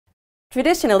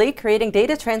Traditionally, creating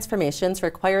data transformations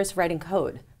requires writing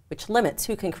code, which limits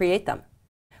who can create them.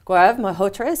 Gaurav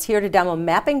Malhotra is here to demo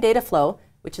Mapping Dataflow,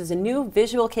 which is a new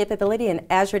visual capability in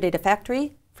Azure Data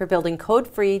Factory for building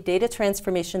code-free data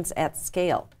transformations at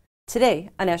scale. Today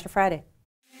on Azure Friday.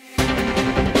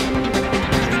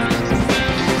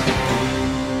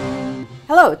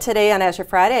 Hello, today on Azure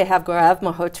Friday I have Gaurav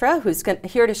Malhotra, who's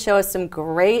here to show us some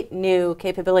great new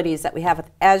capabilities that we have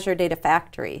with Azure Data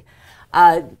Factory.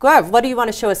 Gaurav, what do you want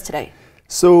to show us today?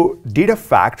 So Data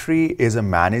Factory is a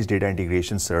managed data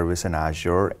integration service in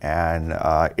Azure, and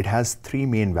it has three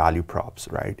main value props,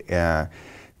 right?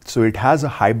 So it has a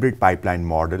hybrid pipeline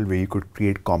model where you could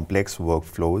create complex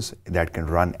workflows that can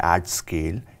run at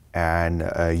scale, and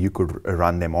you could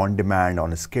run them on demand,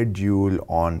 on a schedule,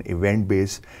 on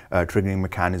event-based triggering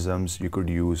mechanisms. You could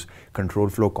use control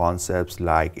flow concepts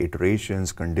like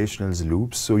iterations, conditionals,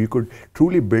 loops. So you could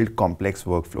truly build complex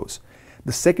workflows.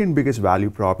 The second biggest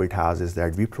value prop it has is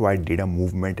that we provide data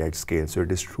movement at scale. So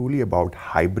it is truly about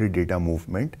hybrid data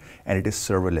movement, and it is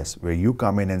serverless, where you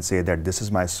come in and say that this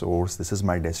is my source, this is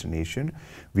my destination.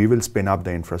 We will spin up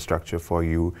the infrastructure for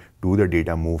you, do the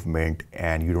data movement,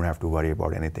 and you don't have to worry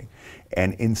about anything.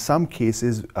 And in some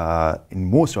cases, in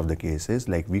most of the cases,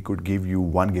 like we could give you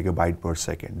 1 gigabyte per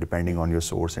second, depending on your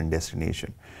source and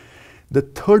destination. The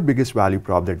third biggest value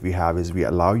prop that we have is we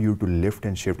allow you to lift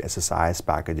and shift SSIS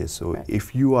packages. So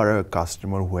if you are a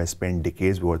customer who has spent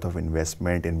decades worth of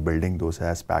investment in building those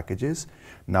as packages,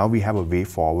 now we have a way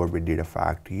forward with Data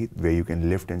Factory where you can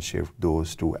lift and shift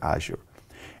those to Azure.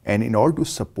 And in order to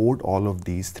support all of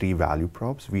these three value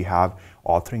props, we have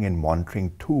authoring and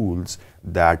monitoring tools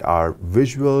that are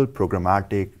visual,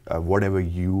 programmatic, whatever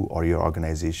you or your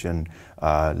organization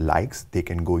likes, they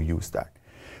can go use that.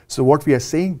 So what we are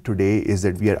saying today is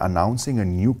that we are announcing a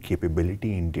new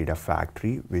capability in Data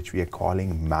Factory, which we are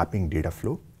calling Mapping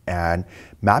Dataflow. And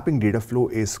Mapping Dataflow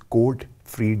is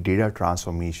code-free data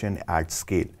transformation at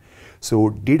scale.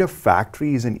 So Data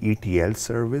Factory is an ETL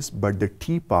service, but the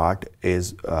T part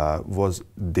is was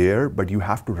there, but you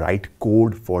have to write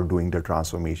code for doing the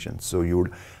transformation. So you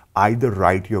would either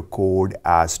write your code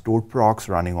as stored procs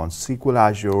running on SQL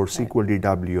Azure, SQL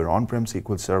DW, or on-prem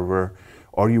SQL Server,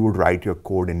 or you would write your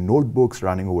code in notebooks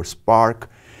running over Spark.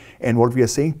 And what we are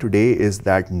saying today is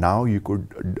that now you could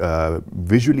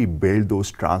visually build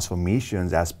those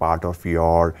transformations as part of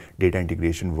your data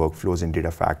integration workflows in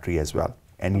Data Factory as well.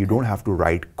 And you don't have to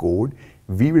write code.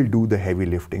 We will do the heavy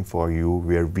lifting for you,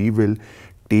 where we will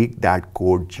take that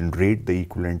code, generate the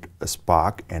equivalent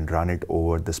Spark, and run it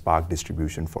over the Spark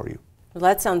distribution for you. Well,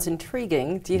 that sounds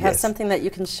intriguing. Do you have something that you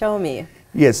can show me?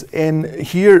 Yes, and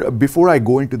here, before I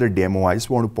go into the demo, I just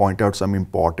want to point out some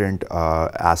important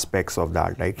aspects of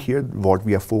that. Like here, what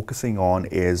we are focusing on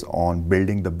is on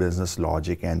building the business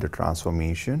logic and the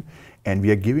transformation, and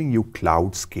we are giving you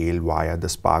cloud scale via the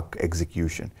Spark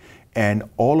execution. And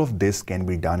all of this can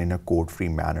be done in a code-free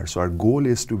manner. So our goal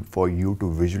is for you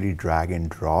to visually drag and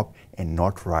drop and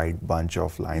not write bunch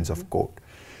of lines of code.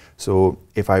 So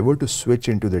if I were to switch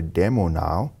into the demo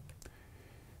now,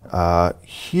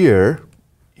 here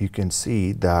you can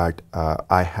see that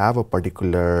I have a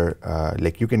particular,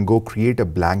 like you can go create a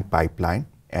blank pipeline,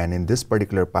 and in this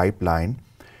particular pipeline,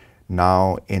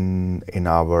 now in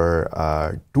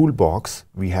our toolbox,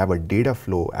 we have a data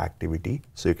flow activity.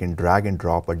 So you can drag and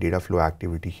drop a data flow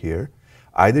activity here.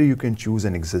 Either you can choose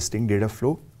an existing data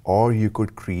flow, or you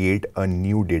could create a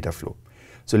new data flow.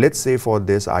 So let's say for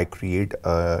this, I create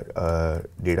a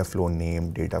data flow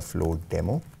named data flow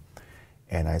demo,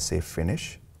 and I say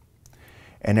finish.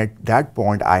 And at that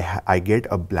point, I get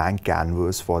a blank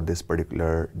canvas for this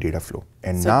particular data flow.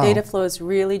 And so now, data flow is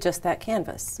really just that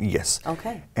canvas? Yes.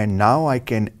 Okay. And now I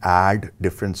can add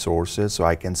different sources. So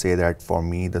I can say that for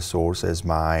me, the source is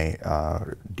my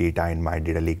data in my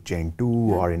data lake Gen 2,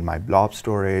 or in my blob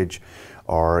storage,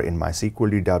 or in my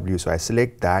SQL DW. So I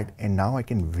select that, and now I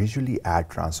can visually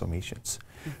add transformations.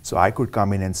 So I could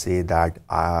come in and say that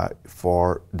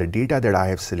for the data that I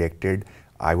have selected,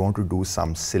 I want to do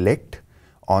some select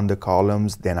on the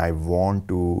columns, then I want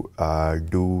to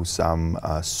do some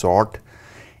sort,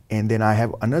 and then I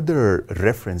have another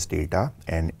reference data,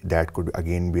 and that could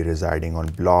again be residing on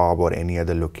blob or any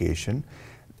other location,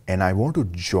 and I want to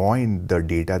join the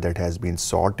data that has been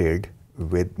sorted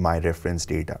with my reference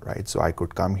data, right? So I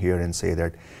could come here and say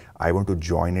that I want to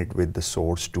join it with the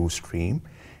source to stream,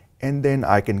 and then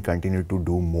I can continue to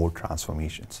do more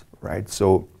transformations, right?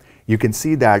 So you can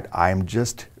see that I'm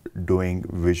just doing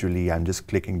visually. I'm just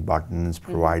clicking buttons,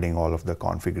 providing all of the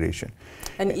configuration.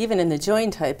 And even in the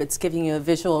join type, it's giving you a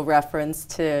visual reference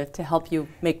to help you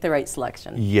make the right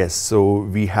selection. Yes, so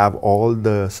we have all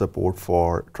the support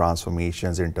for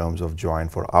transformations in terms of join,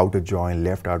 for outer join,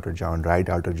 left outer join, right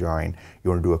outer join. You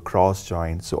want to do a cross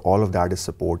join, so all of that is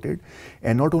supported.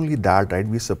 And not only that, right,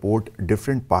 we support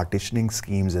different partitioning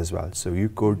schemes as well. So you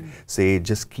could say,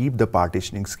 just keep the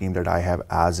partitioning scheme that I have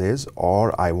as is,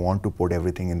 or I want to put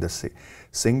everything in the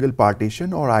single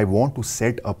partition, or I want to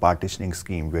set a partitioning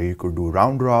scheme where you could do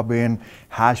round robin,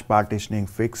 hash partitioning,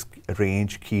 fixed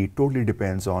range, key. Totally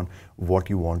depends on what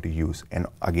you want to use. And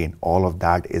again, all of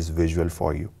that is visual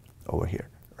for you over here,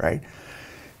 right?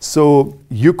 So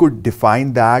you could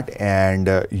define that,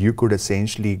 and you could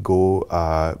essentially go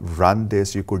run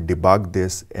this. You could debug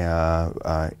this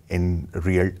in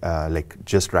real, like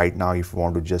just right now, if you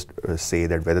want to just say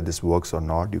that whether this works or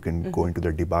not, you can go into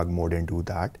the debug mode and do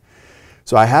that.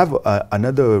 So I have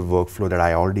another workflow that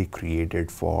I already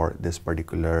created for this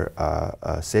particular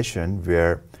session,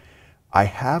 where I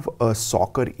have a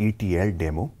soccer ETL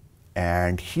demo,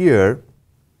 and here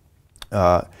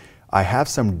I have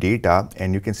some data,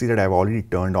 and you can see that I've already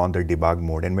turned on the debug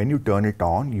mode. And when you turn it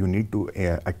on, you need to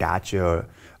attach a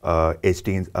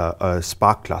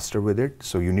Spark cluster with it.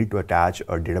 So you need to attach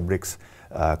a Databricks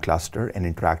cluster, an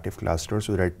interactive cluster,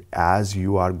 so that as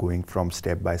you are going from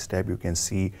step by step, you can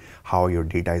see how your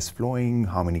data is flowing,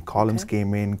 how many columns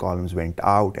came in, columns went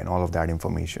out, and all of that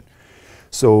information.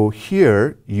 So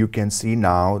here you can see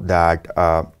now that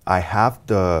I have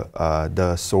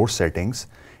the source settings,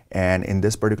 and in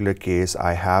this particular case,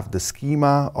 I have the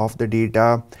schema of the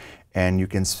data, and you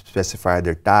can specify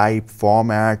the type,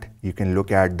 format. You can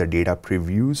look at the data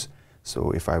previews.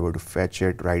 So if I were to fetch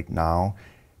it right now,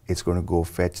 it's going to go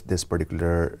fetch this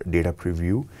particular data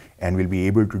preview, and we'll be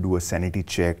able to do a sanity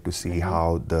check to see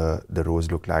how the rows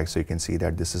look like. So you can see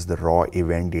that this is the raw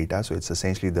event data. So it's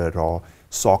essentially the raw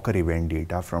soccer event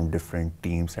data from different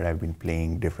teams that have been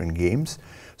playing different games.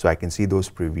 So I can see those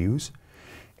previews.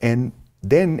 And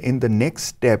then in the next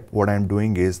step, what I'm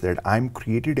doing is that I'm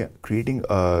creating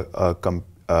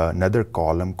another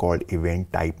column called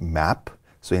event type map.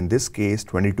 So in this case,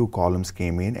 22 columns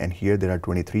came in, and here there are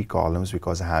 23 columns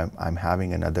because I'm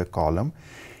having another column.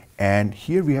 And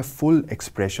here we have full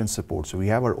expression support. So we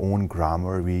have our own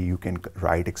grammar. You can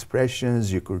write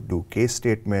expressions. You could do case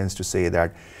statements to say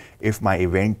that if my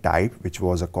event type, which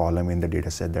was a column in the data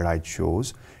set that I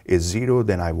chose, is 0,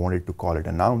 then I wanted to call it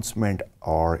announcement,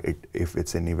 or if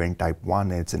it's an event type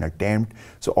 1, it's an attempt.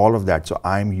 So all of that. So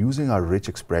I'm using our rich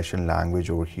expression language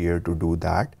over here to do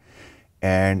that.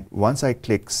 And once I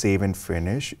click save and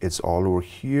finish, it's all over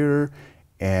here.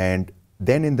 And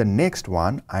then in the next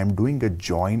one, I'm doing a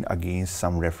join against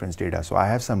some reference data. So I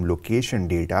have some location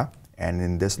data, and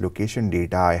in this location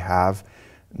data, I have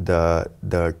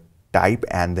the type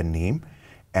and the name.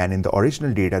 And in the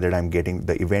original data that I'm getting,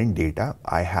 the event data,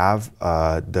 I have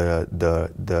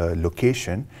the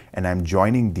location, and I'm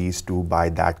joining these two by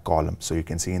that column. So you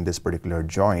can see in this particular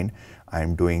join,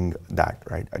 I'm doing that,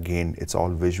 right? Again, it's all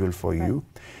visual for you.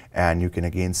 And you can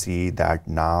again see that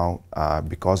now,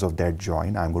 because of that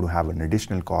join, I'm going to have an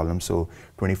additional column, so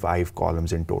 25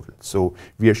 columns in total. So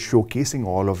we are showcasing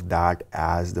all of that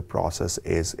as the process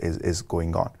is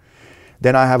going on.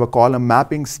 Then I have a column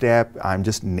mapping step. I'm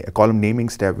just a column naming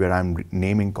step where I'm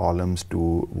naming columns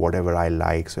to whatever I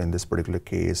like. So in this particular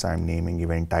case, I'm naming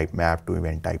event type map to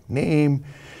event type name.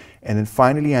 And then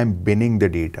finally, I'm binning the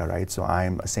data, right? So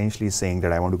I'm essentially saying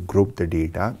that I want to group the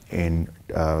data in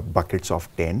buckets of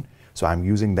 10. So I'm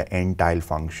using the Untile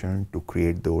function to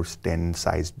create those 10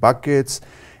 sized buckets.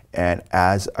 And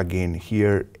as again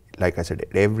here, like I said,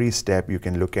 at every step, you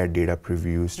can look at data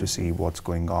previews to see what's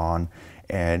going on.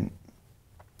 And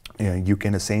you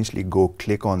can essentially go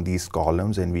click on these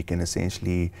columns, and we can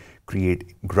essentially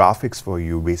create graphics for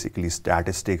you, basically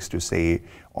statistics to say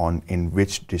in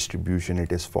which distribution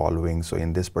it is following. So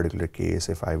in this particular case,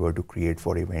 if I were to create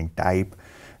for event type,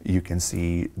 you can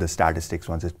see the statistics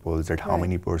once it pulls that how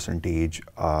many percentage,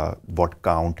 what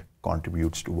count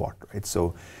contributes to what, right?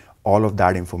 So all of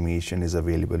that information is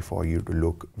available for you to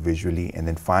look visually. And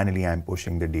then finally, I'm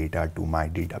pushing the data to my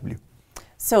DW.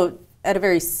 So at a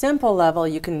very simple level,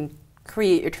 you can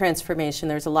create your transformation.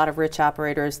 There's a lot of rich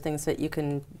operators, things that you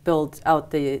can build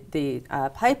out the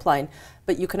pipeline,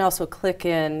 but you can also click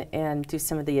in and do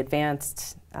some of the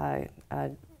advanced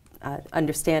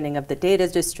understanding of the data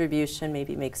distribution,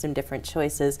 maybe make some different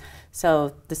choices.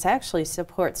 So this actually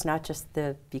supports not just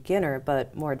the beginner,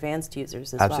 but more advanced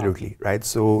users as well. Absolutely, right?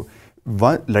 So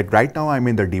Like right now I'm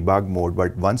in the debug mode,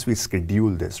 but once we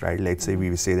schedule this, right, let's say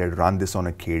we say that run this on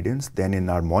a cadence, then in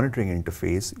our monitoring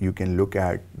interface, you can look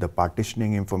at the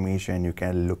partitioning information, you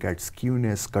can look at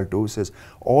skewness, kurtosis,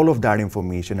 all of that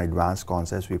information, advanced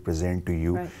concepts we present to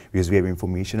you, because we have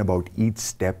information about each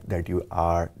step that you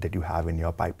have in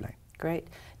your pipeline. Great.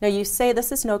 Now you say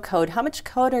this is no code. How much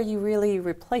code are you really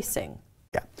replacing?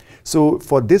 Yeah. So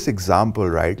for this example,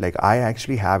 right, like I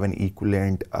actually have an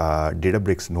equivalent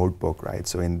Databricks notebook, right?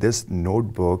 So in this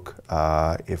notebook,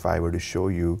 if I were to show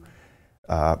you,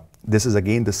 this is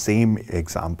again the same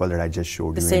example that I just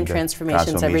showed you. The same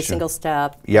transformations, every single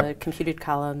step, the computed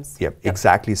columns. Yep,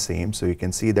 exactly same. So you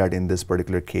can see that in this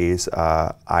particular case,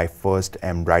 I first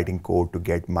am writing code to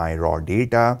get my raw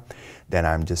data, then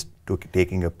I'm just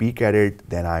taking a peek at it,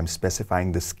 then I'm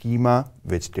specifying the schema,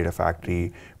 which Data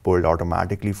Factory pulled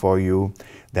automatically for you,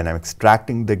 then I'm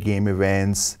extracting the game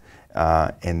events,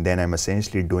 and then I'm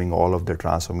essentially doing all of the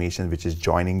transformations, which is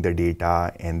joining the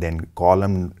data and then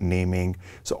column naming.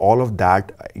 So all of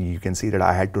that, you can see that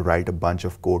I had to write a bunch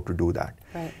of code to do that.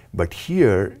 Right. But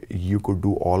here, you could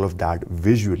do all of that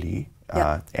visually,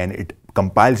 and it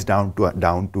compiles down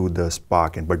to the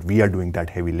Spark, but we are doing that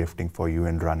heavy lifting for you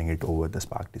and running it over the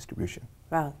Spark distribution.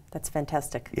 Wow, that's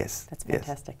fantastic. Yes. That's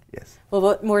fantastic. Yes. Well,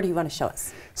 what more do you want to show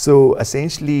us? So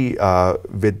essentially,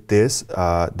 with this,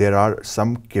 there are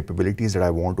some capabilities that I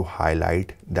want to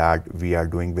highlight that we are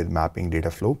doing with mapping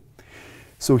Dataflow.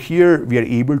 So here we are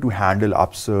able to handle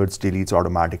upserts, deletes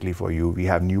automatically for you. We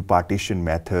have new partition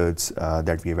methods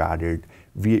that we've added.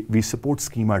 We support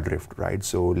schema drift, right?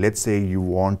 So let's say you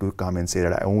want to come and say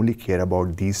that I only care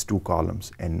about these two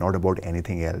columns and not about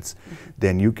anything else.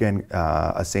 Then you can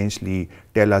essentially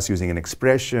tell us using an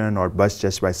expression or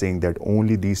just by saying that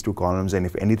only these two columns, and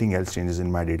if anything else changes in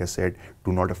my data set,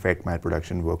 do not affect my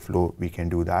production workflow, we can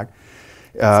do that.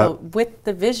 So with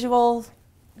the visual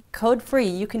code-free,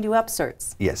 you can do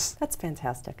upserts. Yes. That's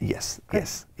fantastic. Yes, Good.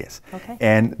 yes. Okay.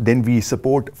 And then we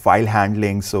support file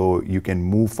handling, so you can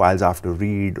move files after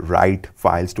read, write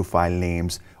files to file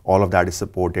names. All of that is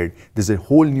supported. There's a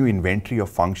whole new inventory of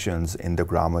functions in the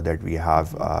grammar that we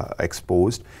have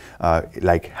exposed,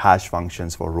 like hash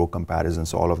functions for row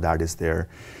comparisons. All of that is there.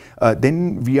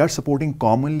 Then we are supporting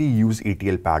commonly used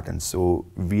ETL patterns. So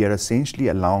we are essentially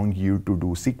allowing you to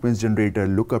do sequence generator,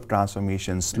 lookup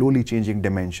transformations, slowly changing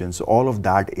dimensions. All of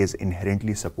that is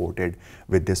inherently supported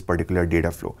with this particular data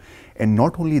flow. And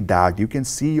not only that, you can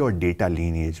see your data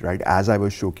lineage, right? As I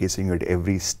was showcasing at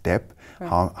every step,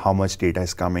 how much data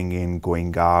is coming in,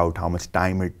 going out, how much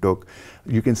time it took.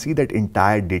 You can see that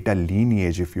entire data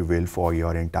lineage, if you will, for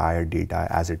your entire data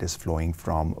as it is flowing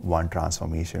from one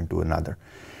transformation to another.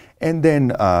 And then,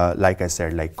 like I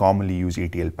said, like commonly used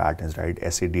ETL patterns, right?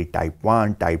 SAD type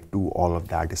 1, type 2, all of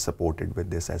that is supported with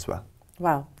this as well.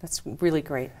 Wow, that's really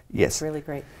great. Yes. That's really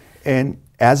great. And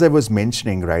as I was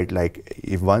mentioning, right, like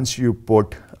if once you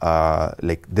put,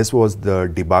 like this was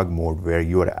the debug mode where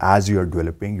as you are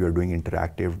developing, you are doing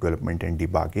interactive development and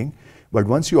debugging. But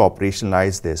once you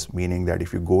operationalize this, meaning that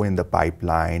if you go in the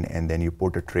pipeline and then you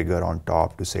put a trigger on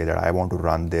top to say that I want to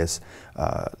run this,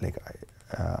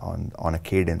 on a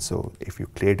cadence. So if you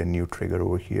create a new trigger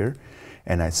over here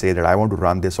and I say that I want to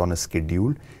run this on a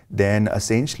schedule, then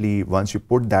essentially once you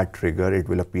put that trigger, it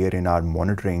will appear in our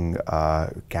monitoring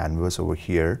canvas over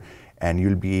here, and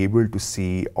you'll be able to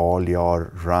see all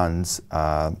your runs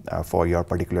for your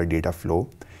particular data flow.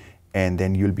 And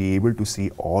then you'll be able to see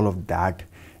all of that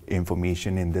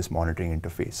information in this monitoring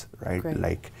interface, right? Great.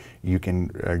 Like you can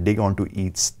dig onto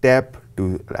each step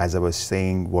to, as I was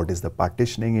saying, what is the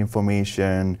partitioning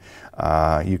information.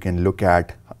 You can look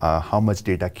at how much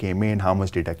data came in, how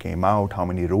much data came out, how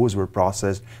many rows were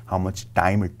processed, how much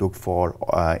time it took for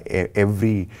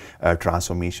every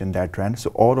transformation that ran. So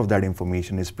all of that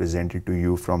information is presented to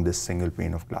you from this single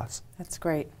pane of glass. That's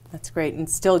great. That's great. And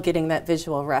still getting that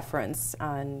visual reference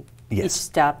on each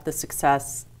step, the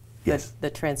success, the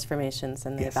transformations,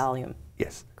 and the volume.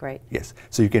 Yes. Great. Yes.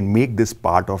 So you can make this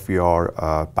part of your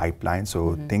pipeline.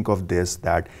 So think of this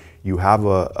that you have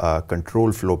a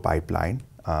control flow pipeline,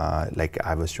 like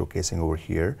I was showcasing over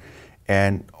here,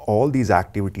 and all these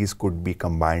activities could be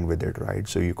combined with it, right?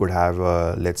 So you could have,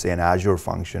 let's say, an Azure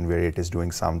function where it is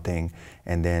doing something,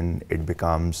 and then it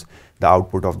becomes, the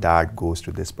output of that goes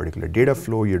to this particular data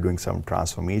flow. You're doing some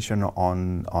transformation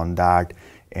on that,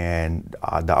 and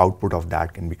the output of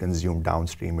that can be consumed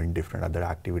downstream in different other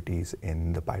activities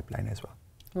in the pipeline as well.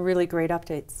 Really great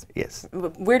updates. Yes.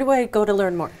 Where do I go to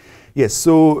learn more? Yes,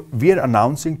 so we are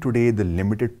announcing today the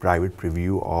limited private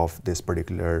preview of this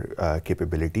particular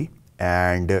capability.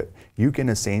 And you can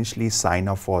essentially sign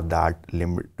up for that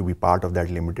to be part of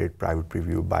that limited private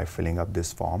preview by filling up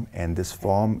this form. And this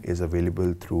form is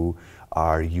available through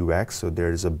our UX. So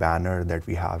there is a banner that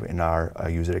we have in our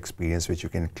user experience which you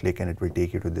can click and it will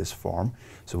take you to this form.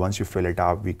 So once you fill it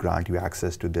out, we grant you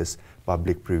access to this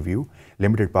public preview,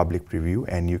 limited public preview,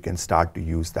 and you can start to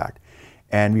use that.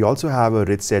 And we also have a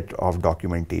rich set of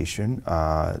documentation,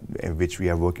 which we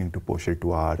are working to push it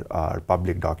to our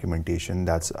public documentation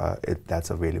that's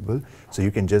available. So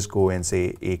you can just go and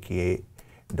say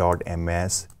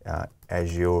aka.ms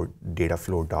Azure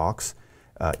Dataflow docs,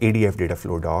 ADF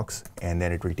Dataflow docs, and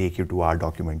then it will take you to our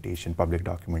documentation, public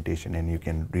documentation, and you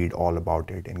can read all about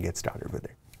it and get started with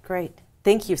it. Great.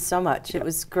 Thank you so much. It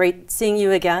was great seeing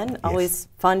you again. Yes. Always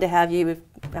fun to have you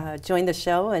join the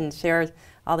show and share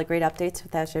all the great updates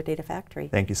with Azure Data Factory.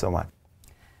 Thank you so much.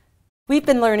 We've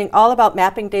been learning all about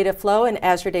mapping data flow in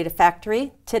Azure Data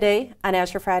Factory today on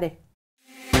Azure Friday.